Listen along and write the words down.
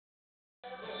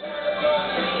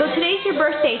So today's your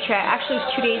birthday, Trent. Actually, it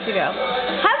was 2 days ago.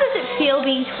 How does it feel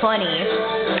being 20?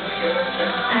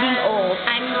 Being old.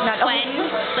 I'm Not Twen.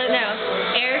 No,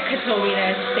 Erica told me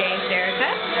this. Thanks,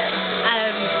 Erica.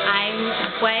 I'm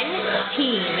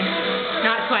Twen-Teen,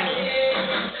 not 20.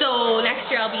 So next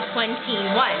year I'll be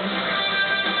Twen-Teen 1.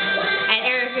 And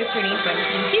Erica's turning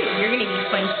Twen-Teen 2. You're going to be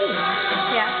Twen-Teen.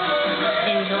 Yeah.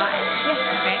 In July? Yes.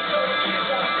 Okay.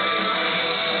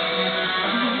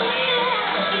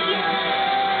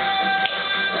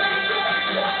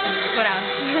 What else?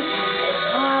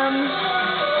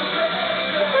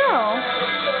 Well,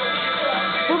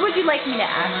 what would you like me to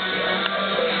ask you?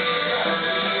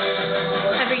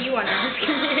 Whatever you want to ask me.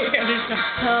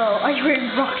 So, are you wearing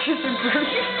boxers and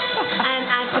boots?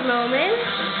 At the moment,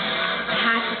 I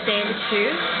have to say the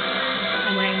truth.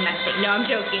 I'm wearing nothing. No, I'm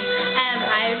joking.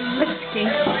 I'm Whiskey.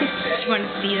 Do you want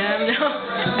to see them? No.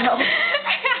 No.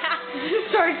 This is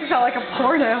starting to sound like a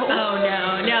porno. Oh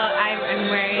no, no. I'm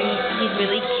wearing these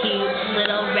really cute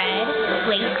little red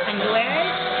lace underwear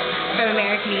from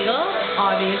American Eagle,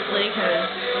 obviously,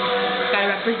 because gotta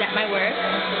represent my work.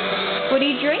 What are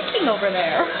you drinking over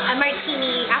there? A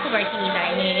martini, apple martini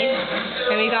that I made.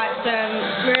 And we got some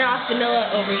Smirnoff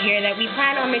vanilla over here that we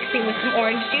plan on mixing with some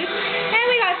orange juice. And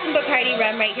we got some Bacardi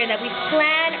rum right here that we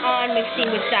plan on mixing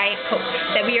with Diet Coke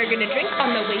that we are going to drink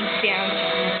on the way down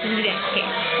to the dance cave.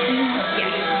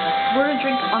 Yes. We're going to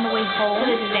drink on the way home.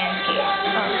 To the dance cave.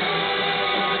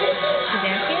 The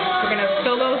dance cave? We're going to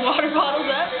fill those water bottles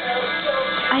up.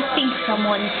 I think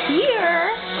someone's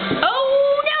here. Oh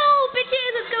no,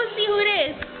 bitches! Let's go see who it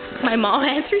is. My mom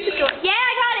answers the door. Yeah,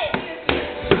 I got it!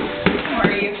 How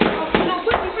are you? No,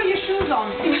 put your shoes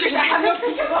on.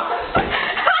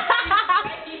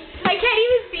 I can't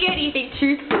even see anything,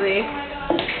 truthfully.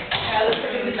 Let's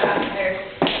put it downstairs.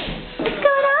 What's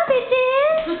going on,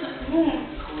 bitches?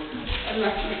 I'm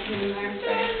not looking in there, I'm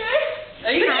sorry. Are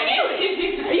you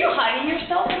hiding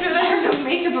yourself? I have no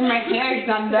makeup on my hair is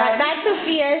done that. That's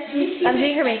Sophia. I'm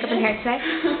doing her makeup and hair today.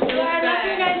 Yeah, I love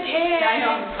your guys' hair. Yeah, I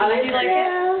know. I like it.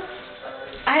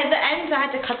 I had the ends, I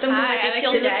had to cut them because I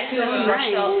feel dead. It looks Brush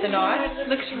off the knots.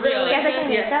 Looks really Yeah, I can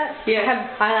good. make that. Yeah. I have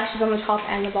eyelashes on the top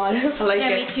and the bottom. I like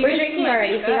Yeah, it. me too. We're drinking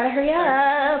already, so you gotta hurry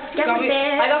up. Get with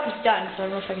it. I got this done, so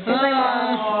I don't know if I can do it. My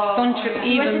mom. Don't you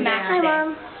even Hi,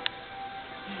 Mom.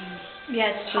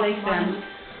 Yes, I like them.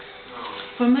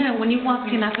 For me, when you walked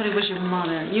in, I thought it was your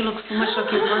mother. You look so much like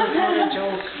your mother. It's not a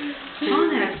joke. Oh,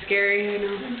 that's scary, you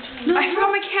know. No, I saw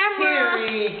my camera.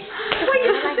 Scary. Why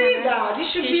you say that? You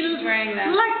should be wearing that.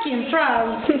 lucky and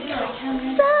proud.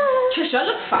 Trisha, I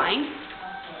look fine.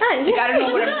 You gotta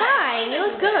know what I'm fine. You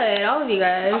look good, all of you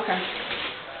guys. Okay.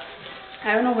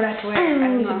 I don't know what I have to wear. I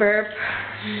don't know. Burp.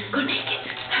 Go naked.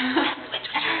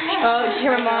 Oh, did you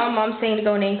hear my mom? Mom's saying to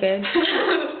go naked.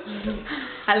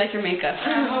 I like your makeup.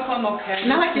 I hope I'm okay.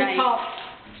 And I like your top.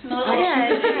 Oh, yeah,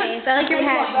 it's nice. I like your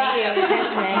hat.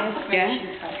 That's nice. Yeah.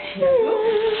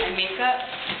 My makeup.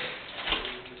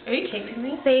 Are you taping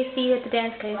me? Say see you at the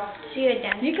dance, guys. See you at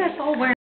dance. You guys all wear